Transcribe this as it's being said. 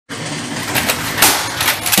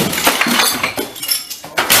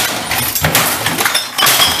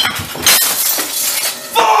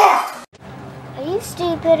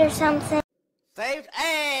stupid or something. Saved.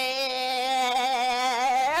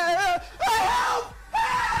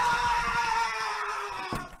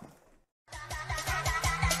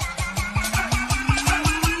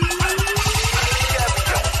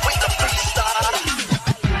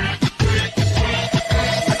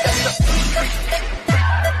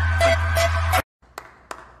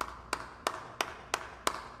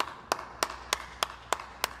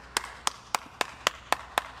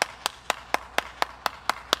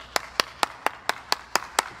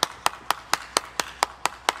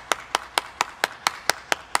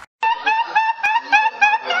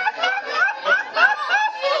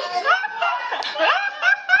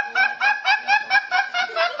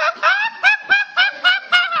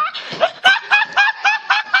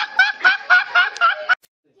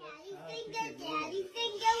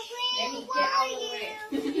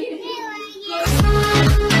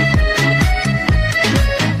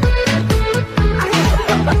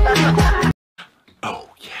 Oh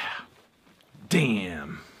yeah.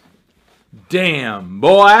 Damn,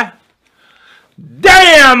 boy.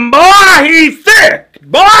 Damn, boy, he's thick.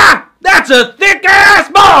 Boy, that's a thick ass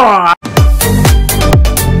boy.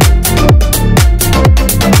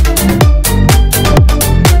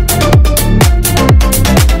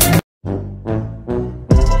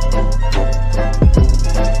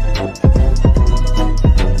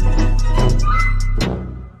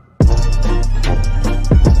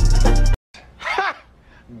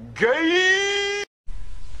 Gay!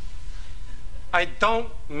 I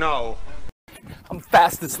don't know. I'm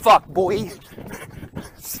fast as fuck, boy.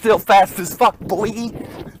 Still fast as fuck, boy.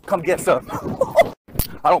 Come get some.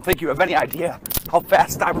 I don't think you have any idea how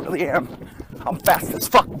fast I really am. I'm fast as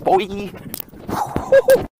fuck, boy.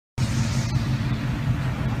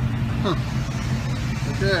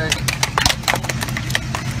 Okay.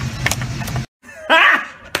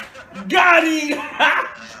 Got him!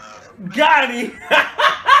 Got him!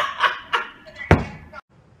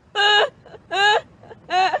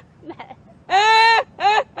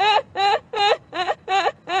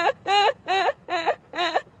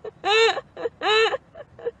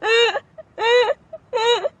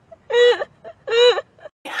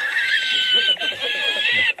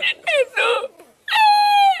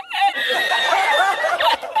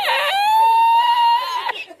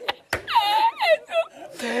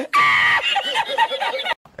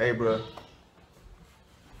 Hey, bro.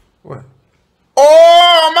 What?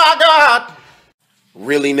 Oh my God!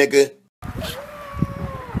 Really, nigga?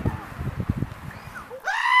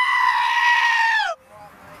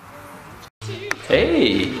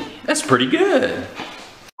 Hey, that's pretty good.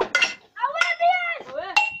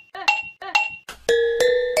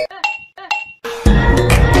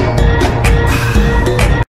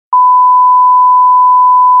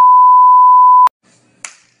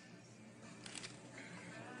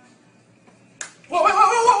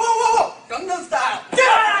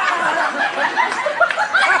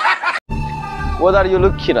 What are you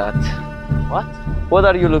looking at? What? What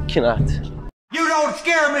are you looking at? You don't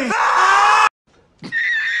scare me!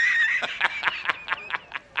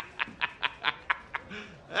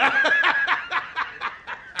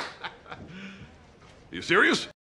 You serious?